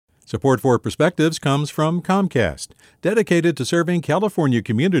Support for Perspectives comes from Comcast, dedicated to serving California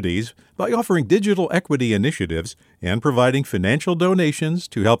communities by offering digital equity initiatives and providing financial donations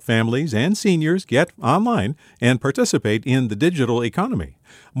to help families and seniors get online and participate in the digital economy.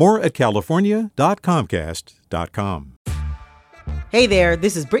 More at california.comcast.com. Hey there,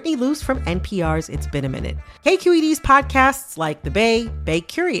 this is Brittany Luce from NPR's It's Been a Minute. KQED's podcasts like The Bay, Bay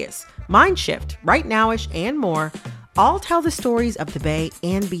Curious, Mindshift, Right Nowish, and more all tell the stories of the Bay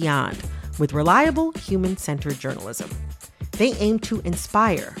and beyond with reliable, human-centered journalism. They aim to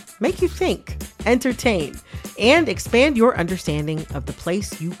inspire, make you think, entertain, and expand your understanding of the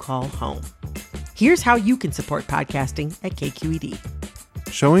place you call home. Here's how you can support podcasting at KQED.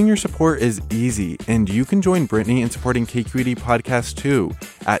 Showing your support is easy, and you can join Brittany in supporting KQED Podcast too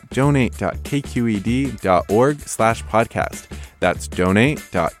at donate.kqed.org/podcast. That's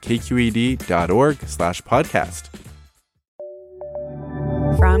donate.kqed.org/podcast.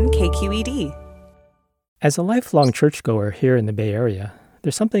 From KQED. As a lifelong churchgoer here in the Bay Area,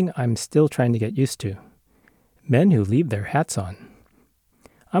 there's something I'm still trying to get used to. Men who leave their hats on.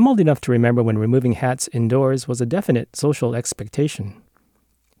 I'm old enough to remember when removing hats indoors was a definite social expectation.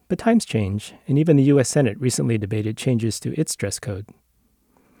 But times change, and even the U.S. Senate recently debated changes to its dress code.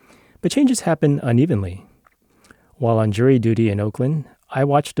 But changes happen unevenly. While on jury duty in Oakland, I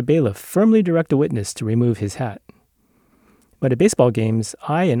watched a bailiff firmly direct a witness to remove his hat. But at baseball games,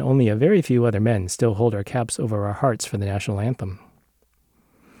 I and only a very few other men still hold our caps over our hearts for the national anthem.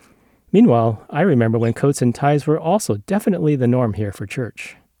 Meanwhile, I remember when coats and ties were also definitely the norm here for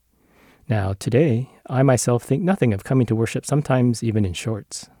church. Now, today, I myself think nothing of coming to worship sometimes even in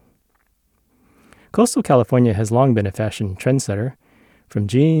shorts. Coastal California has long been a fashion trendsetter, from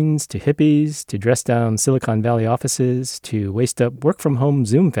jeans to hippies to dress-down Silicon Valley offices to waist-up work-from-home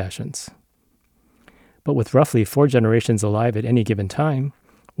Zoom fashions. But with roughly 4 generations alive at any given time,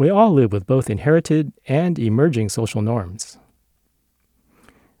 we all live with both inherited and emerging social norms.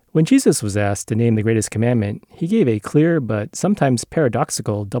 When Jesus was asked to name the greatest commandment, he gave a clear but sometimes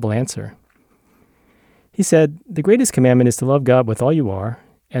paradoxical double answer. He said, "The greatest commandment is to love God with all you are,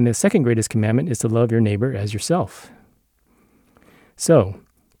 and the second greatest commandment is to love your neighbor as yourself." So,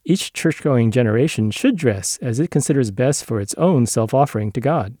 each church-going generation should dress as it considers best for its own self-offering to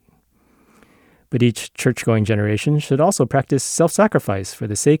God. But each church-going generation should also practice self-sacrifice for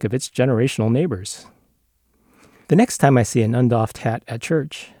the sake of its generational neighbors. The next time I see an undoffed hat at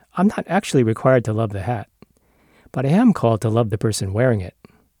church, I'm not actually required to love the hat, but I am called to love the person wearing it.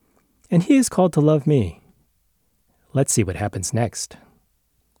 And he is called to love me. Let's see what happens next.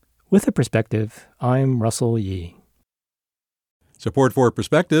 With a Perspective, I'm Russell Yee. Support for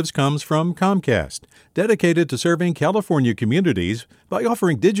Perspectives comes from Comcast, dedicated to serving California communities by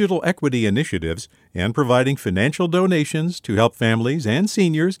offering digital equity initiatives and providing financial donations to help families and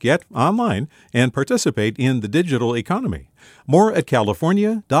seniors get online and participate in the digital economy. More at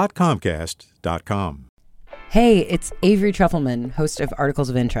california.comcast.com. Hey, it's Avery Trufelman, host of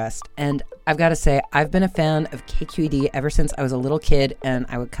Articles of Interest, and I've got to say, I've been a fan of KQED ever since I was a little kid, and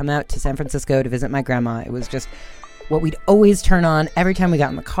I would come out to San Francisco to visit my grandma. It was just what we'd always turn on every time we got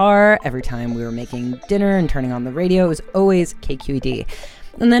in the car, every time we were making dinner and turning on the radio. It was always KQED.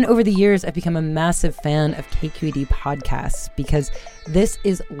 And then over the years, I've become a massive fan of KQED podcasts because this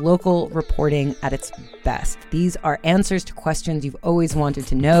is local reporting at its best. These are answers to questions you've always wanted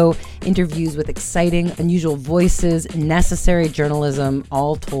to know, interviews with exciting, unusual voices, necessary journalism,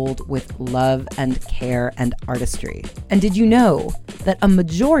 all told with love and care and artistry. And did you know that a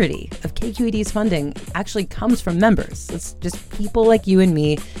majority of KQED's funding actually comes from members? It's just people like you and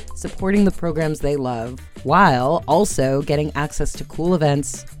me supporting the programs they love, while also getting access to cool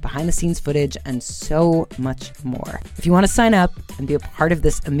events, behind-the-scenes footage, and so much more. If you want to sign up and be a part of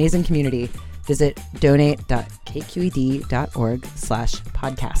this amazing community, visit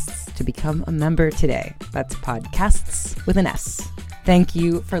donate.kqed.org/podcasts to become a member today. That's podcasts with an S. Thank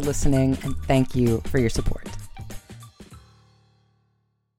you for listening, and thank you for your support.